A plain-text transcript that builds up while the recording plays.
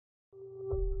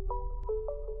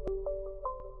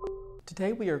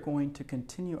Today we are going to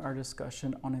continue our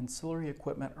discussion on ancillary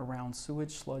equipment around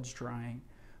sewage sludge drying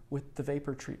with the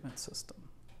vapor treatment system.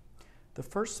 The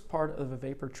first part of a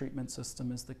vapor treatment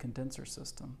system is the condenser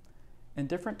system, and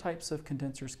different types of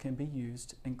condensers can be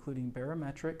used, including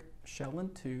barometric, shell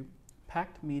and tube,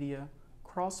 packed media,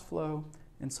 cross flow,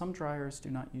 and some dryers do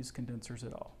not use condensers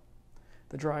at all.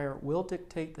 The dryer will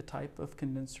dictate the type of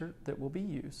condenser that will be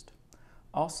used.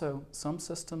 Also, some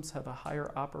systems have a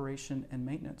higher operation and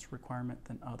maintenance requirement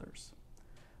than others.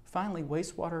 Finally,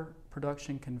 wastewater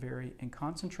production can vary in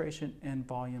concentration and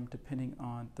volume depending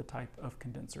on the type of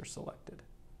condenser selected.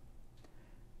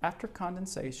 After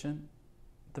condensation,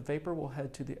 the vapor will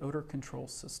head to the odor control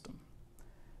system.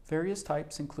 Various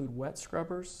types include wet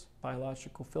scrubbers,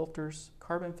 biological filters,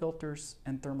 carbon filters,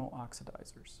 and thermal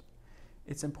oxidizers.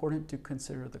 It's important to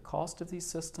consider the cost of these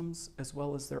systems as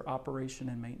well as their operation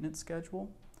and maintenance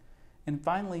schedule. And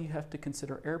finally, you have to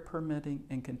consider air permitting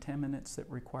and contaminants that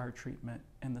require treatment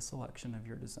in the selection of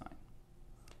your design.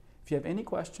 If you have any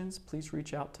questions, please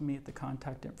reach out to me at the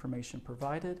contact information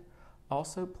provided.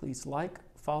 Also, please like,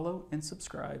 follow, and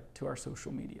subscribe to our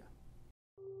social media.